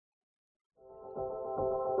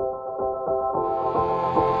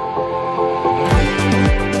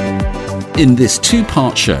In this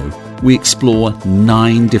two-part show, we explore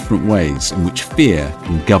 9 different ways in which fear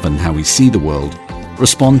can govern how we see the world,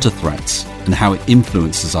 respond to threats, and how it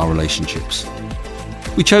influences our relationships.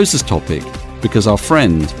 We chose this topic because our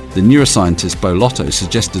friend, the neuroscientist Bo Lotto,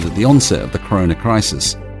 suggested at the onset of the corona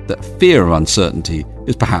crisis that fear of uncertainty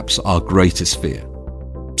is perhaps our greatest fear.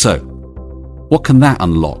 So, what can that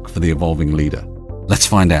unlock for the evolving leader? Let's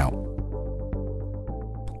find out.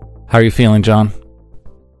 How are you feeling, John?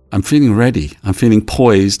 I'm feeling ready. I'm feeling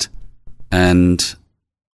poised and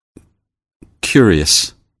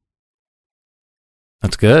curious.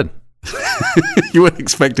 That's good. You weren't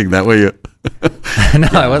expecting that, were you? No,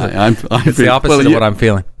 I wasn't. It's the opposite of what I'm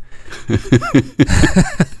feeling.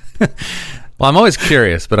 Well, I'm always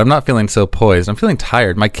curious, but I'm not feeling so poised. I'm feeling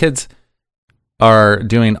tired. My kids are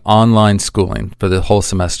doing online schooling for the whole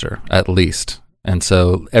semester, at least. And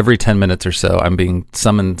so every 10 minutes or so, I'm being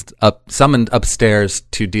summoned upstairs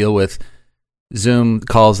to deal with Zoom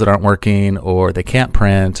calls that aren't working, or they can't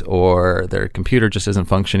print, or their computer just isn't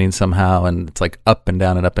functioning somehow. And it's like up and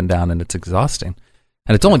down and up and down, and it's exhausting.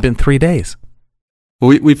 And it's only been 3 days.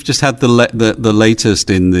 Well, we've just had the latest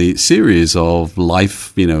in the series of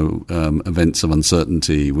life, events of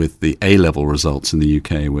uncertainty with the A-level results in the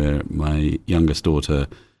UK, where my youngest daughter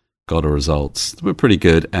got her results. They were pretty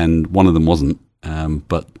good, and one of them wasn't.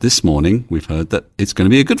 But this morning, we've heard that it's going to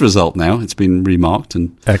be a good result now. It's been remarked.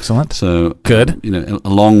 And excellent. So, good.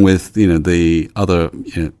 Along with, the other,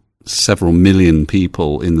 several million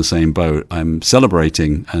people in the same boat, I'm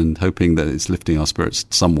celebrating and hoping that it's lifting our spirits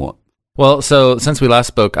somewhat. Well, so since we last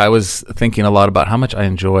spoke, I was thinking a lot about how much I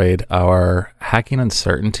enjoyed our Hacking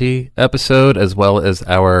Uncertainty episode, as well as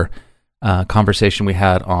our conversation we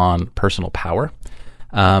had on personal power.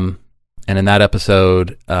 And in that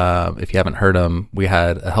episode, if you haven't heard them, we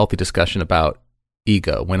had a healthy discussion about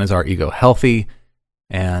ego. When is our ego healthy,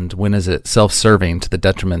 and when is it self-serving to the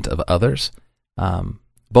detriment of others?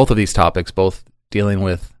 Both of these topics, both dealing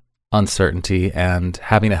with uncertainty and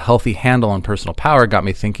having a healthy handle on personal power, got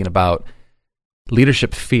me thinking about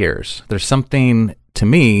leadership fears. There's something to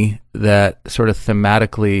me that sort of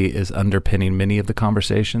thematically is underpinning many of the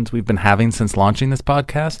conversations we've been having since launching this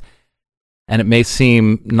podcast. And it may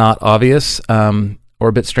seem not obvious or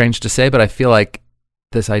a bit strange to say, but I feel like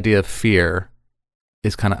this idea of fear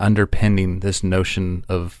is kind of underpinning this notion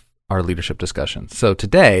of our leadership discussions. So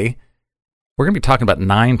today, we're going to be talking about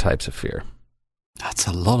 9 types of fear. That's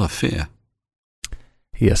a lot of fear.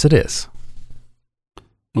 Yes, it is.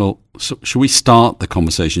 Well, so should we start the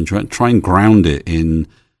conversation, try and ground it in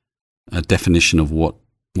a definition of what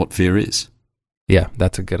fear is? Yeah,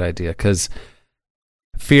 that's a good idea, because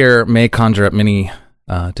fear may conjure up many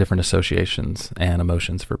different associations and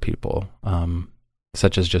emotions for people,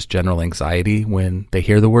 such as just general anxiety when they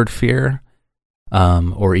hear the word fear,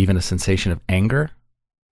 or even a sensation of anger,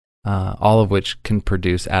 all of which can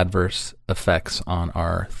produce adverse effects on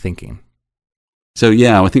our thinking. So,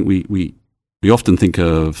 yeah, I think we often think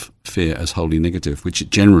of fear as wholly negative, which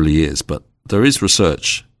it generally is, but there is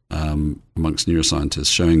research amongst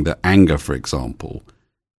neuroscientists showing that anger, for example,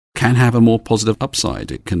 can have a more positive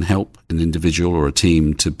upside. It can help an individual or a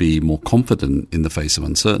team to be more confident in the face of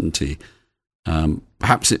uncertainty.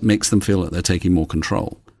 Perhaps it makes them feel like they're taking more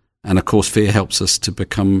control. And of course, fear helps us to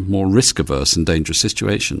become more risk-averse in dangerous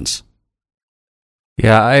situations.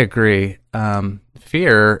 Yeah, I agree.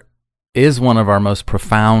 Fear is one of our most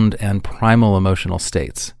profound and primal emotional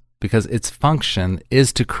states, because its function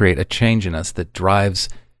is to create a change in us that drives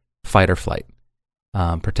fight or flight,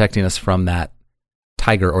 protecting us from that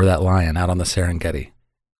tiger or that lion out on the Serengeti.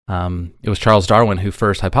 It was Charles Darwin who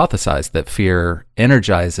first hypothesized that fear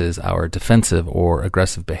energizes our defensive or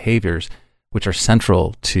aggressive behaviors, which are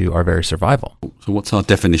central to our very survival. So what's our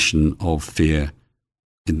definition of fear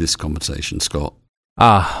in this conversation, Scott?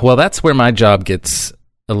 Well, that's where my job gets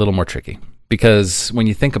a little more tricky, because when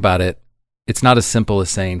you think about it, it's not as simple as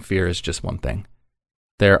saying fear is just one thing.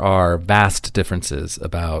 There are vast differences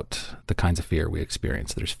about the kinds of fear we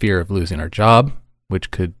experience. There's fear of losing our job, which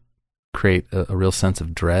could create a real sense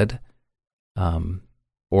of dread,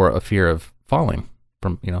 or a fear of falling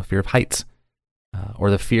from, fear of heights, or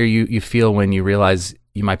the fear you feel when you realize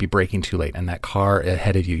you might be braking too late and that car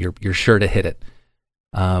ahead of you, you're sure to hit it,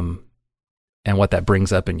 and what that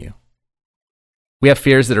brings up in you. We have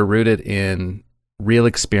fears that are rooted in real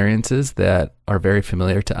experiences that are very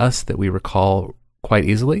familiar to us, that we recall quite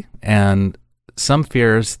easily, and some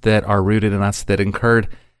fears that are rooted in us that occurred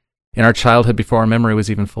in our childhood before our memory was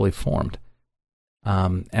even fully formed.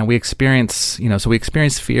 And we experience, we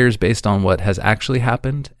experience fears based on what has actually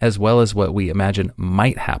happened, as well as what we imagine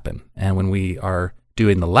might happen. And when we are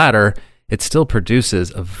doing the latter, it still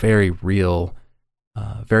produces a very real,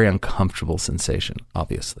 very uncomfortable sensation,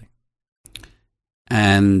 obviously.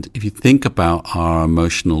 And if you think about our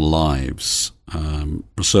emotional lives,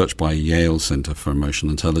 research by Yale Center for Emotional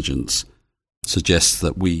Intelligence suggests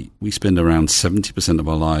that we spend around 70% of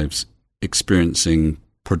our lives experiencing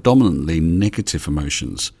predominantly negative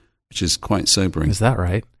emotions, which is quite sobering. Is that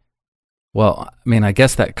right? Well, I mean, I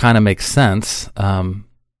guess that kind of makes sense.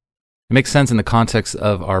 It makes sense in the context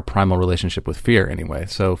of our primal relationship with fear anyway.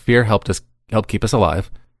 So fear helped keep us alive.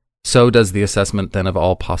 So does the assessment then of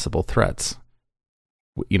all possible threats.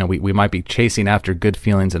 You know, we might be chasing after good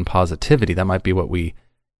feelings and positivity. That might be what we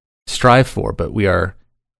strive for, but we are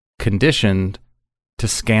conditioned to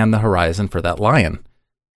scan the horizon for that lion.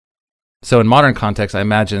 So in modern context, I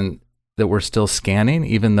imagine that we're still scanning,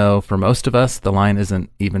 even though for most of us, the lion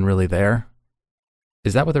isn't even really there.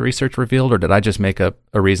 Is that what the research revealed, or did I just make up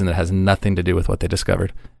a reason that has nothing to do with what they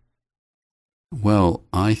discovered? Well,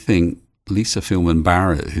 I think Lisa Feldman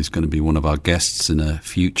Barrett, who's going to be one of our guests in a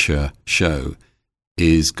future show,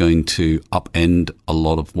 is going to upend a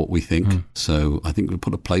lot of what we think. So I think we'll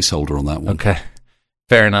put a placeholder on that one. Okay,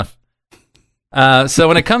 fair enough. So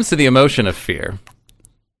when it comes to the emotion of fear,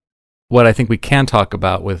 what I think we can talk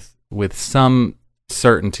about with some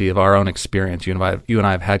certainty of our own experience, you and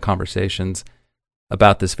I have had conversations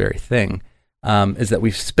about this very thing, is that we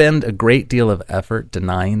spend a great deal of effort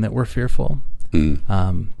denying that we're fearful.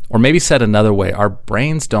 Or maybe said another way, our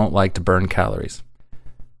brains don't like to burn calories.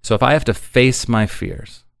 So if I have to face my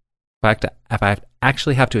fears, if I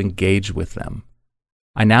actually have to engage with them,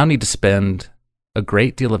 I now need to spend a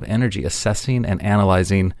great deal of energy assessing and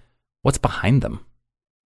analyzing what's behind them.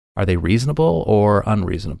 Are they reasonable or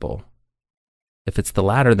unreasonable? If it's the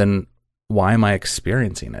latter, then why am I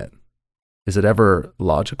experiencing it? Is it ever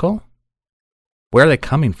logical? Where are they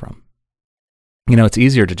coming from? You know, it's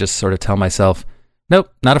easier to just sort of tell myself,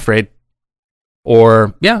 nope, not afraid.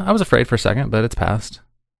 Or, yeah, I was afraid for a second, but it's passed.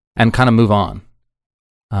 And kind of move on.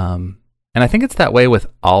 And I think it's that way with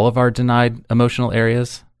all of our denied emotional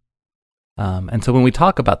areas. And so when we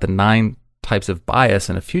talk about the 9 types of bias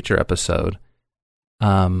in a future episode,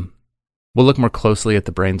 we'll look more closely at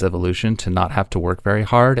the brain's evolution to not have to work very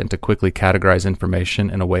hard and to quickly categorize information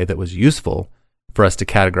in a way that was useful for us to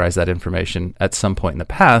categorize that information at some point in the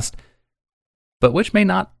past, but which may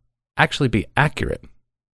not actually be accurate.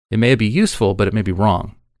 It may be useful, but it may be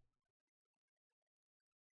wrong.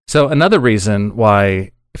 So another reason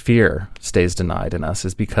why fear stays denied in us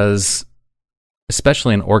is because,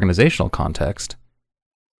 especially in organizational context,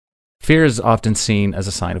 fear is often seen as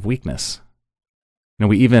a sign of weakness. You know,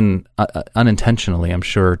 we even unintentionally, I'm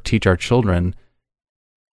sure, teach our children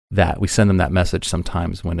that. We send them that message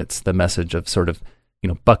sometimes when it's the message of sort of, you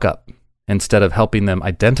know, buck up, instead of helping them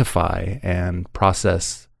identify and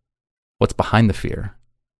process what's behind the fear.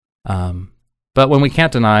 But when we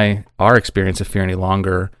can't deny our experience of fear any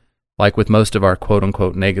longer, like with most of our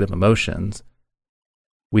quote-unquote negative emotions,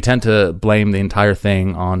 we tend to blame the entire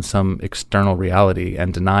thing on some external reality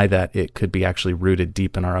and deny that it could be actually rooted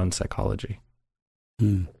deep in our own psychology.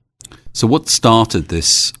 So what started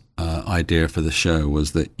this idea for the show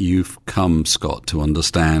was that you've come, Scott, to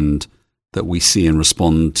understand that we see and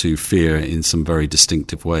respond to fear in some very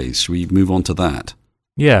distinctive ways. Should we move on to that?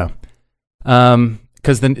 Yeah.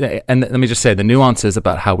 Because and let me just say, the nuances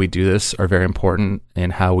about how we do this are very important in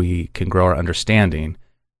how we can grow our understanding,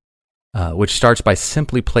 which starts by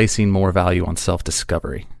simply placing more value on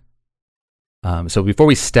self-discovery. So before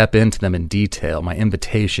we step into them in detail, my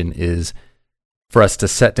invitation is for us to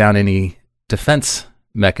set down any defense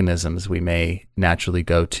mechanisms we may naturally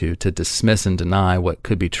go to dismiss and deny what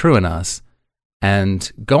could be true in us,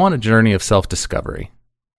 and go on a journey of self-discovery.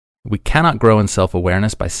 We cannot grow in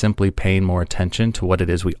self-awareness by simply paying more attention to what it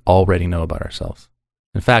is we already know about ourselves.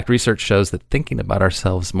 In fact, research shows that thinking about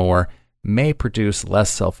ourselves more may produce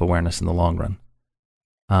less self-awareness in the long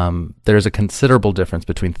run. There's a considerable difference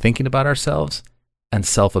between thinking about ourselves and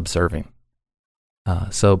self-observing.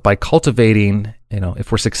 So by cultivating,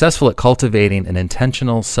 if we're successful at cultivating an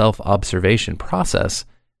intentional self-observation process,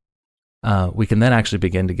 we can then actually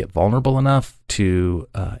begin to get vulnerable enough to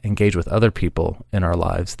engage with other people in our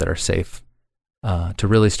lives that are safe, to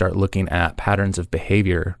really start looking at patterns of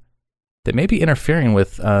behavior that may be interfering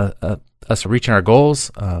with us reaching our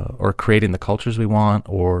goals, or creating the cultures we want,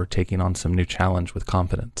 or taking on some new challenge with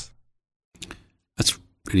confidence. That's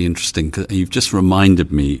really interesting. 'Cause you've just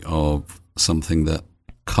reminded me of something that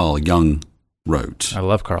Carl Jung wrote. I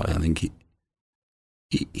love Carl Jung. I think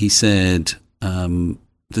he said,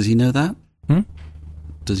 does he know that?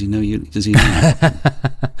 Does he know you? Does he know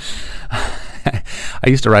that? I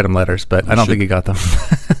used to write him letters, but I don't think he got them.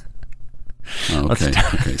 Okay.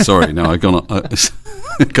 Sorry, no, I got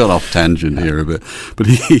off tangent here a bit. But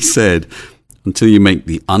he said, until you make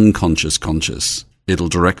the unconscious conscious, it'll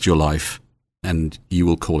direct your life and you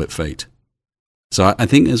will call it fate. So I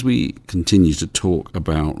think as we continue to talk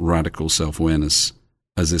about radical self-awareness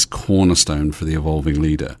as this cornerstone for the evolving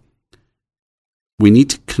leader, we need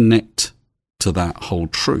to connect to that whole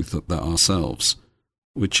truth that ourselves,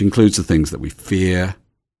 which includes the things that we fear,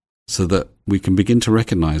 so that we can begin to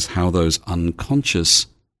recognize how those unconscious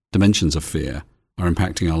dimensions of fear are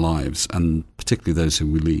impacting our lives, and particularly those who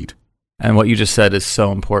we lead. And what you just said is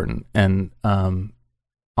so important and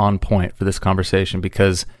on point for this conversation,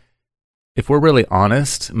 because if we're really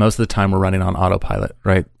honest, most of the time we're running on autopilot,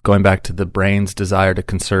 right? Going back to the brain's desire to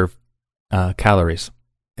conserve calories.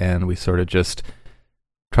 And we sort of just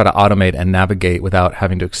try to automate and navigate without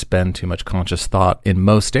having to expend too much conscious thought in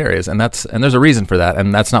most areas. And there's a reason for that.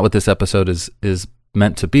 And that's not what this episode is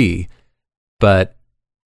meant to be. But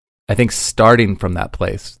I think starting from that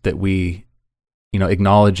place that we,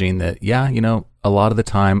 acknowledging that, a lot of the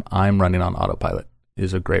time I'm running on autopilot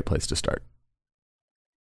is a great place to start.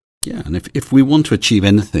 Yeah, and if we want to achieve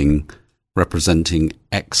anything representing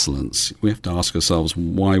excellence, we have to ask ourselves,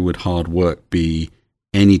 why would hard work be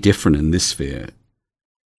any different in this sphere?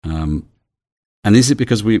 And is it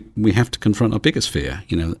because we have to confront our biggest fear,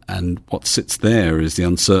 and what sits there is the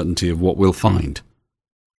uncertainty of what we'll find.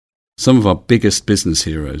 Some of our biggest business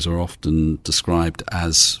heroes are often described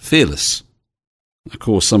as fearless. Of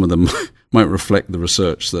course, some of them might reflect the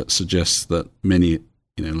research that suggests that many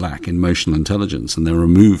lack emotional intelligence and they're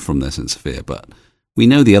removed from their sense of fear. But we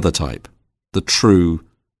know the other type, the true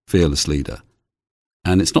fearless leader.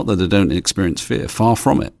 And it's not that they don't experience fear, far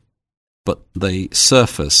from it. But they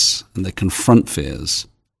surface and they confront fears.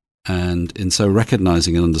 And in so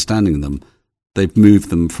recognizing and understanding them, they've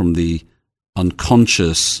moved them from the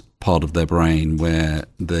unconscious part of their brain where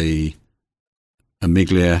the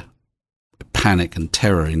amygdala, panic and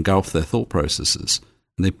terror engulf their thought processes.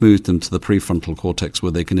 And they've moved them to the prefrontal cortex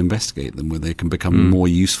where they can investigate them, where they can become more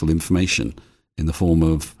useful information in the form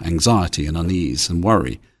of anxiety and unease and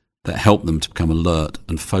worry that help them to become alert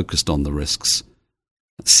and focused on the risks.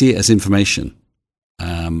 See it as information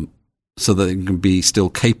so that they can be still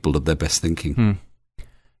capable of their best thinking.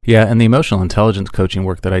 Yeah, and the emotional intelligence coaching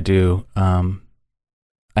work that I do, I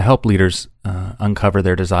help leaders uncover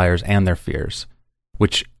their desires and their fears,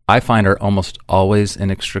 which I find are almost always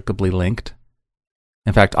inextricably linked.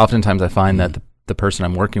 In fact, oftentimes I find that the person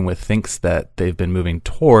I'm working with thinks that they've been moving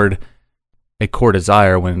toward a core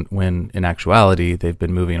desire when in actuality they've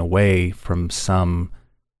been moving away from some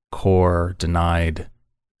core denied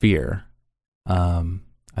fear.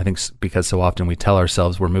 I think because so often we tell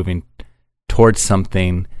ourselves we're moving towards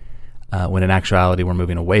something when in actuality we're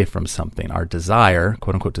moving away from something. Our desire,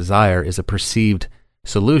 quote unquote desire, is a perceived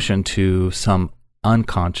solution to some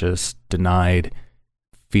unconscious denied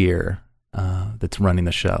fear that's running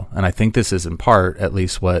the show. And I think this is in part at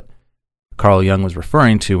least what Carl Jung was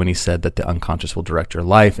referring to when he said that the unconscious will direct your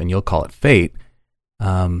life and you'll call it fate.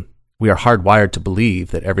 We are hardwired to believe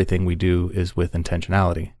that everything we do is with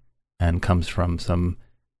intentionality and comes from some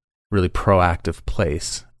really proactive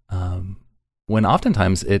place, when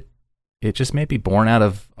oftentimes it just may be born out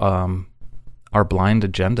of our blind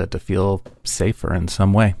agenda to feel safer in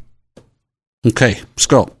some way. Okay,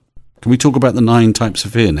 Scott, can we talk about the 9 types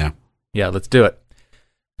of fear now? Yeah, let's do it.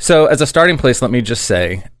 So as a starting place, let me just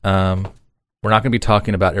say, we're not going to be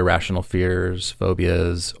talking about irrational fears,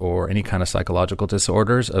 phobias, or any kind of psychological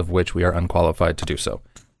disorders of which we are unqualified to do so.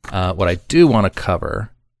 What I do want to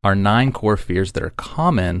cover are 9 core fears that are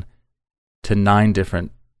common to 9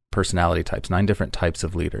 different personality types, 9 different types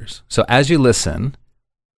of leaders. So as you listen,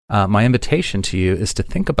 my invitation to you is to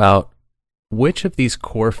think about which of these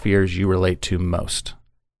core fears you relate to most.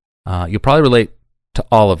 You'll probably relate to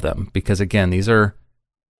all of them because, again, these are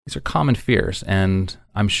common fears, and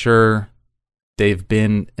I'm sure they've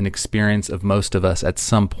been an experience of most of us at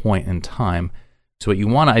some point in time. So what you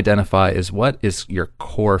want to identify is what is your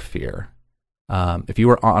core fear. If you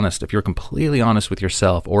were honest, if you're completely honest with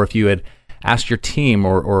yourself, or if you had asked your team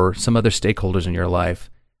or some other stakeholders in your life,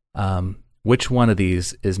 which one of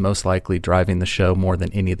these is most likely driving the show more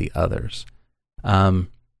than any of the others?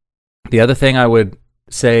 The other thing I would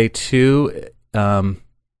say too,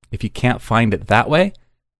 if you can't find it that way,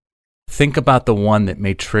 think about the one that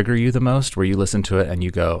may trigger you the most, where you listen to it and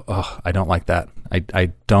you go, oh, I don't like that.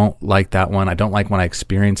 I don't like that one. I don't like when I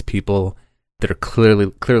experience people that are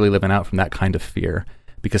clearly living out from that kind of fear.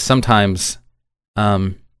 Because sometimes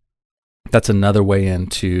that's another way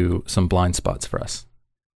into some blind spots for us.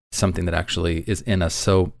 Something that actually is in us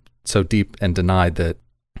so deep and denied that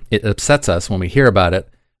it upsets us when we hear about it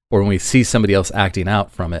or when we see somebody else acting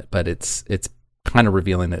out from it, but it's kind of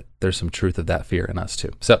revealing that there's some truth of that fear in us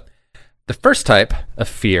too. So the first type of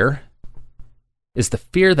fear is the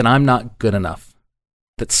fear that I'm not good enough,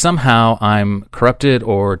 that somehow I'm corrupted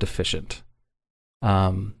or deficient.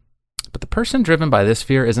 But the person driven by this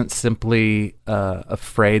fear isn't simply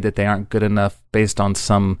afraid that they aren't good enough based on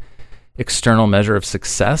some external measure of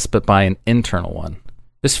success, but by an internal one.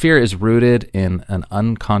 This fear is rooted in an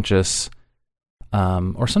unconscious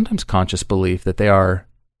or sometimes conscious belief that they are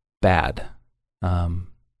bad,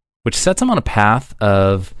 which sets them on a path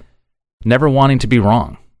of never wanting to be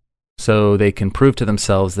wrong, so they can prove to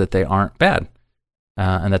themselves that they aren't bad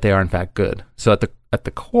and that they are in fact good. So at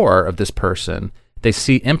the core of this person, they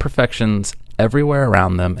see imperfections everywhere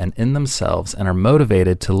around them and in themselves and are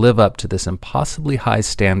motivated to live up to this impossibly high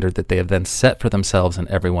standard that they have then set for themselves and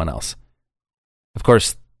everyone else. Of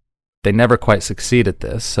course, they never quite succeed at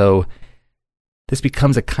this, so this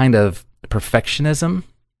becomes a kind of perfectionism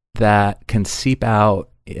that can seep out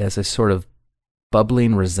as a sort of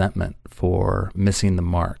bubbling resentment for missing the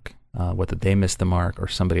mark, whether they missed the mark or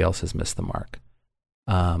somebody else has missed the mark.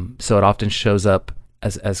 So it often shows up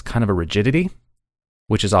as kind of a rigidity,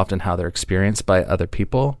 which is often how they're experienced by other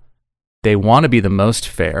people. They want to be the most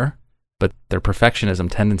fair, but their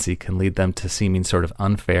perfectionism tendency can lead them to seeming sort of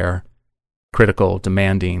unfair, critical,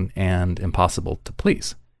 demanding, and impossible to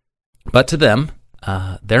please. But to them,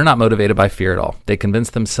 they're not motivated by fear at all. They convince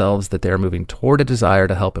themselves that they are moving toward a desire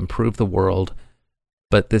to help improve the world,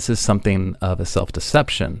 but this is something of a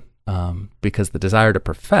self-deception because the desire to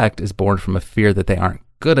perfect is born from a fear that they aren't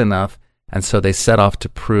good enough, and so they set off to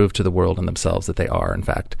prove to the world and themselves that they are, in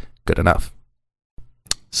fact, good enough.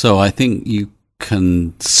 So I think you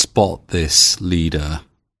can spot this leader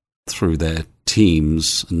through their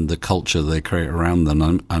teams and the culture they create around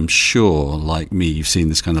them. I'm sure, like me, you've seen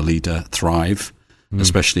this kind of leader thrive,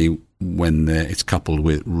 especially when it's coupled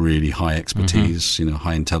with really high expertise,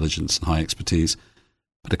 high intelligence and high expertise.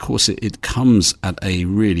 But of course, it comes at a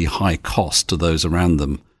really high cost to those around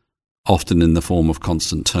them, often in the form of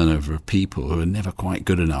constant turnover of people who are never quite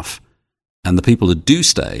good enough. And the people that do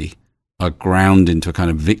stay are ground into a kind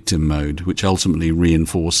of victim mode, which ultimately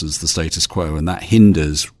reinforces the status quo, and that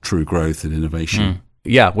hinders true growth and innovation.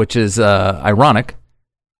 Yeah, which is ironic,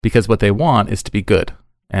 because what they want is to be good,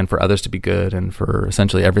 and for others to be good, and for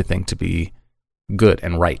essentially everything to be good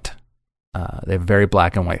and right. They have very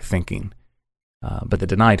black and white thinking. But the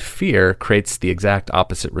denied fear creates the exact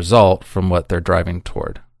opposite result from what they're driving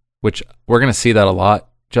toward, which we're going to see that a lot,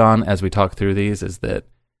 John, as we talk through these, is that,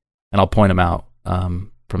 and I'll point them out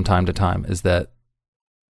from time to time, is that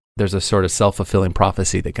there's a sort of self-fulfilling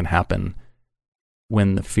prophecy that can happen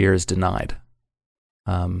when the fear is denied,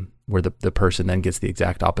 where the person then gets the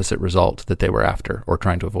exact opposite result that they were after or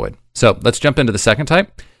trying to avoid. So let's jump into the second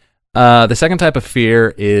type. The second type of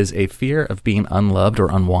fear is a fear of being unloved or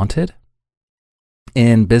unwanted.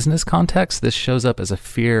 In business context, this shows up as a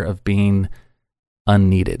fear of being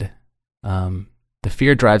unneeded. The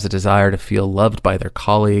fear drives a desire to feel loved by their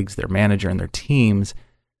colleagues, their manager, and their teams.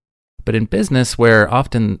 But in business, where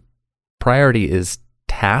often priority is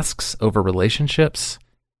tasks over relationships,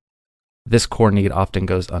 this core need often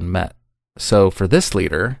goes unmet. So for this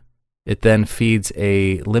leader, it then feeds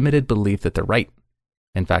a limited belief that they're right.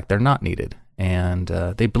 In fact, they're not needed. And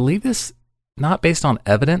they believe this not based on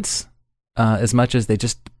evidence as much as they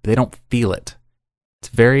don't feel it. It's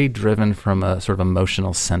very driven from a sort of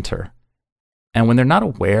emotional center. And when they're not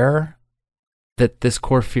aware that this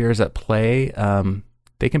core fear is at play,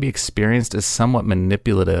 they can be experienced as somewhat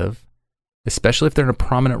manipulative, especially if they're in a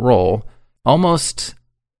prominent role, almost,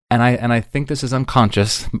 and I think this is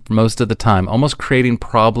unconscious most of the time, almost creating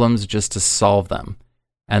problems just to solve them.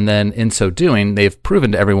 And then in so doing, they've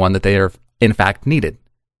proven to everyone that they are in fact needed.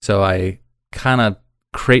 So I kind of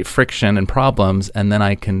create friction and problems, and then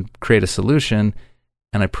I can create a solution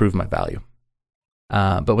and I prove my value.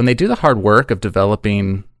 But when they do the hard work of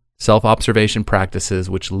developing self-observation practices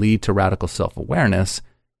which lead to radical self-awareness,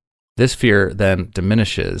 this fear then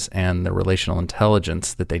diminishes, and the relational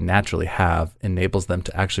intelligence that they naturally have enables them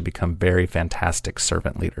to actually become very fantastic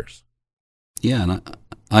servant leaders. Yeah, and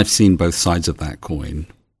I've seen both sides of that coin.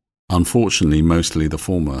 Unfortunately, mostly the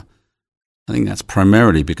former. I think that's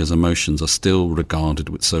primarily because emotions are still regarded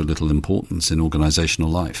with so little importance in organizational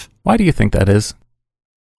life. Why do you think that is?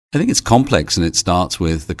 I think it's complex, and it starts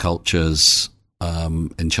with the cultures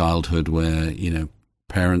in childhood where,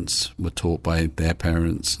 parents were taught by their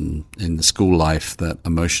parents, and in the school life that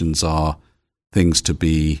emotions are things to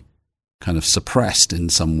be kind of suppressed in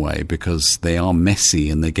some way because they are messy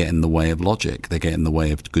and they get in the way of logic. They get in the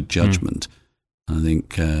way of good judgment. I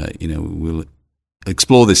think, we'll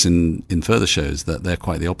explore this in further shows, that they're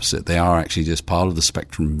quite the opposite. They are actually just part of the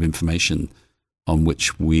spectrum of information on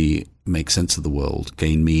which we make sense of the world,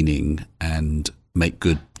 gain meaning, and make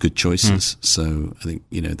good choices. So I think,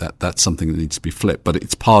 that's something that needs to be flipped, but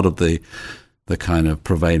it's part of the kind of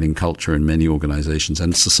prevailing culture in many organizations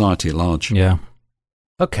and society at large. Yeah.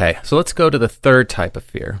 Okay, so let's go to the third type of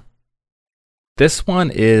fear. This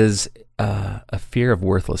one is a fear of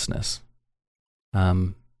worthlessness.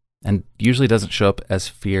 And usually doesn't show up as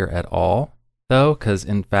fear at all, though, because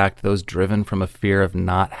in fact, those driven from a fear of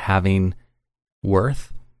not having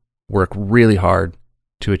worth work really hard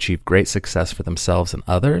to achieve great success for themselves and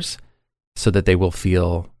others so that they will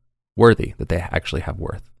feel worthy, that they actually have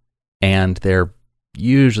worth. And they're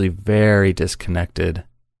usually very disconnected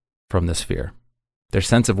from this fear. Their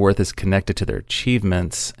sense of worth is connected to their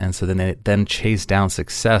achievements, and so then they chase down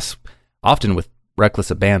success, often with reckless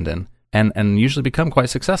abandon, and usually become quite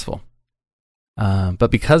successful. But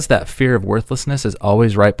because that fear of worthlessness is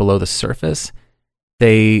always right below the surface,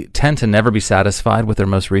 they tend to never be satisfied with their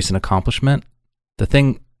most recent accomplishment. The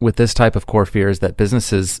thing with this type of core fear is that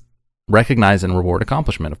businesses recognize and reward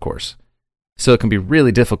accomplishment, of course. So it can be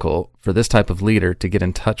really difficult for this type of leader to get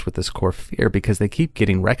in touch with this core fear because they keep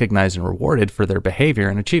getting recognized and rewarded for their behavior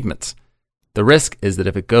and achievements. The risk is that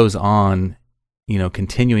if it goes on,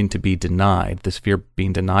 continuing to be denied, this fear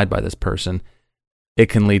being denied by this person, it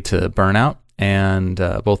can lead to burnout, and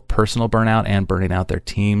both personal burnout and burning out their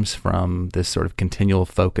teams from this sort of continual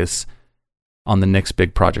focus on the next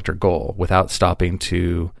big project or goal without stopping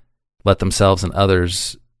to let themselves and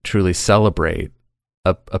others truly celebrate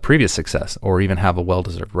a previous success or even have a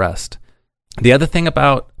well-deserved rest. The other thing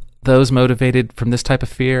about those motivated from this type of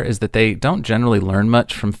fear is that they don't generally learn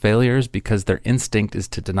much from failures because their instinct is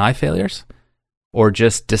to deny failures or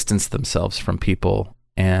just distance themselves from people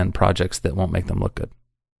and projects that won't make them look good.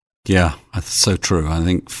 Yeah, that's so true. I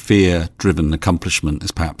think fear-driven accomplishment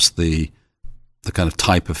is perhaps the kind of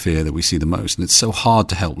type of fear that we see the most. And it's so hard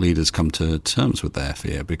to help leaders come to terms with their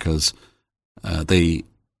fear because they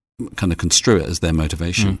kind of construe it as their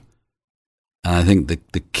motivation. And I think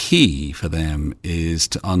the key for them is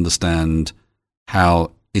to understand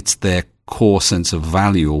how it's their core sense of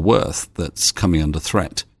value or worth that's coming under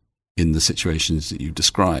threat in the situations that you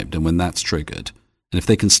described. And when that's triggered, and if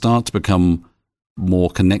they can start to become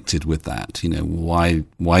more connected with that,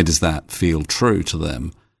 why does that feel true to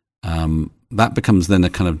them? That becomes then a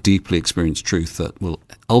kind of deeply experienced truth that will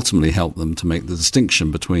ultimately help them to make the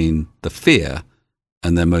distinction between the fear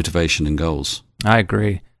and their motivation and goals. I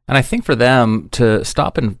agree. And I think for them to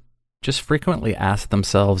stop and just frequently ask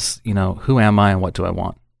themselves, who am I and what do I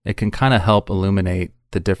want? It can kind of help illuminate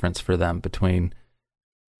the difference for them between,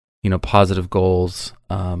 positive goals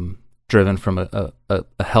driven from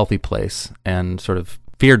a healthy place and sort of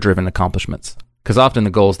fear-driven accomplishments. Because often the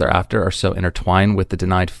goals they're after are so intertwined with the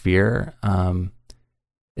denied fear.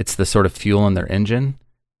 It's the sort of fuel in their engine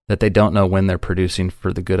that they don't know when they're producing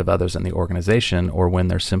for the good of others in the organization or when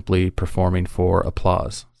they're simply performing for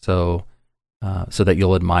applause. So that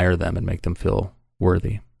you'll admire them and make them feel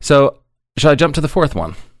worthy. So shall I jump to the fourth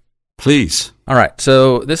one? Please. All right.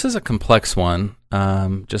 So this is a complex one,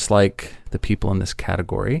 just like the people in this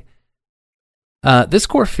category. This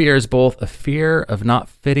core fear is both a fear of not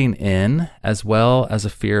fitting in as well as a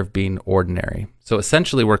fear of being ordinary. So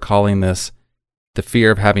essentially we're calling this the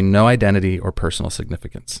fear of having no identity or personal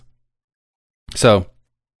significance. So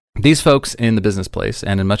these folks in the business place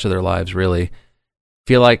and in much of their lives really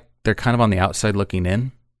feel like they're kind of on the outside looking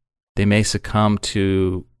in. They may succumb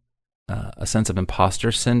to a sense of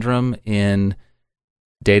imposter syndrome in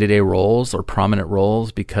day-to-day roles or prominent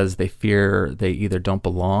roles because they fear they either don't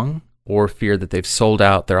belong or fear that they've sold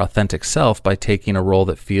out their authentic self by taking a role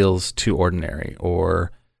that feels too ordinary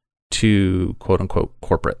or too quote-unquote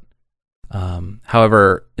corporate.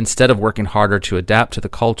 However, instead of working harder to adapt to the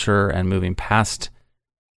culture and moving past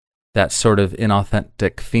that sort of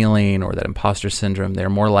inauthentic feeling or that imposter syndrome, they're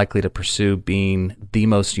more likely to pursue being the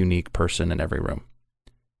most unique person in every room.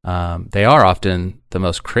 They are often the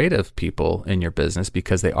most creative people in your business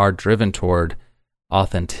because they are driven toward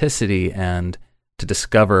authenticity and to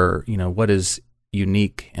discover, what is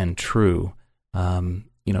unique and true,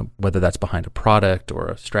 whether that's behind a product or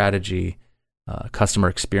a strategy, customer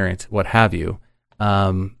experience, what have you.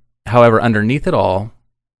 However, underneath it all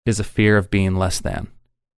is a fear of being less than.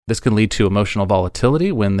 This can lead to emotional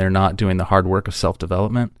volatility when they're not doing the hard work of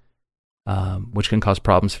self-development, which can cause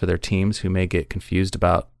problems for their teams who may get confused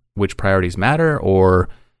about which priorities matter or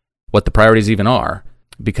what the priorities even are,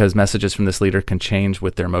 because messages from this leader can change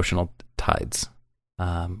with their emotional tides.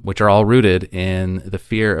 which are all rooted in the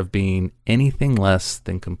fear of being anything less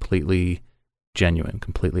than completely genuine,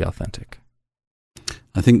 completely authentic.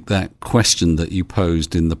 I think that question that you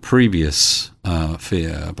posed in the previous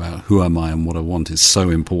fear about who am I and what I want is so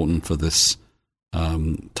important for this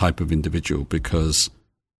type of individual, because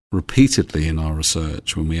repeatedly in our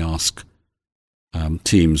research, when we ask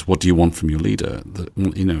teams, what do you want from your leader?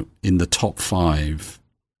 In the top 5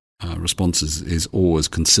 responses is always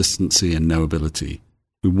consistency and knowability.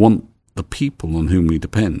 We want the people on whom we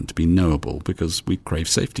depend to be knowable because we crave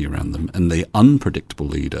safety around them. And the unpredictable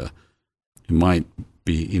leader, who might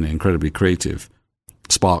be incredibly creative,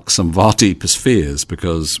 sparks some of our deepest fears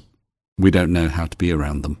because we don't know how to be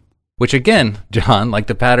around them. Which again, John, like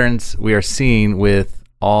the patterns we are seeing with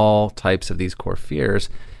all types of these core fears,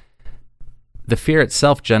 the fear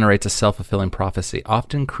itself generates a self-fulfilling prophecy,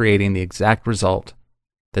 often creating the exact result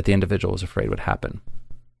that the individual was afraid would happen.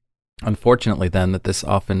 Unfortunately, then, that this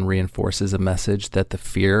often reinforces a message that the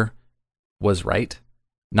fear was right,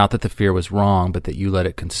 not that the fear was wrong, but that you let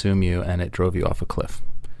it consume you and it drove you off a cliff.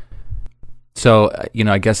 So,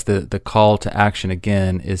 I guess the call to action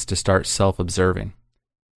again is to start self-observing,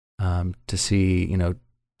 to see,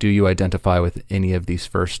 do you identify with any of these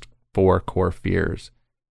first 4 core fears?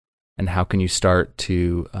 And how can you start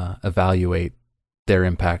to evaluate their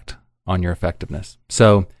impact on your effectiveness?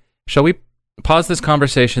 So, shall we pause this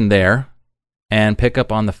conversation there and pick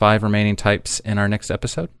up on the 5 remaining types in our next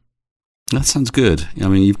episode? That sounds good. I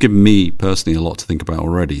mean, you've given me personally a lot to think about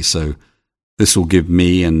already, so this will give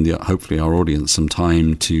me and hopefully our audience some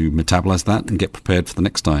time to metabolize that and get prepared for the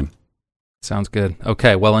next time. Sounds good.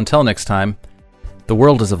 Okay, well, until next time, the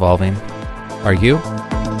world is evolving. Are you?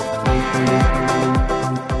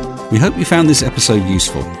 We hope you found this episode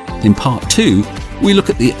useful. In part 2, we look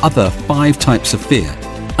at the other 5 types of fear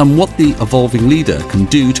and what the evolving leader can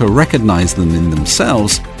do to recognize them in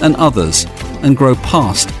themselves and others and grow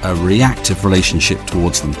past a reactive relationship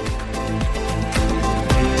towards them.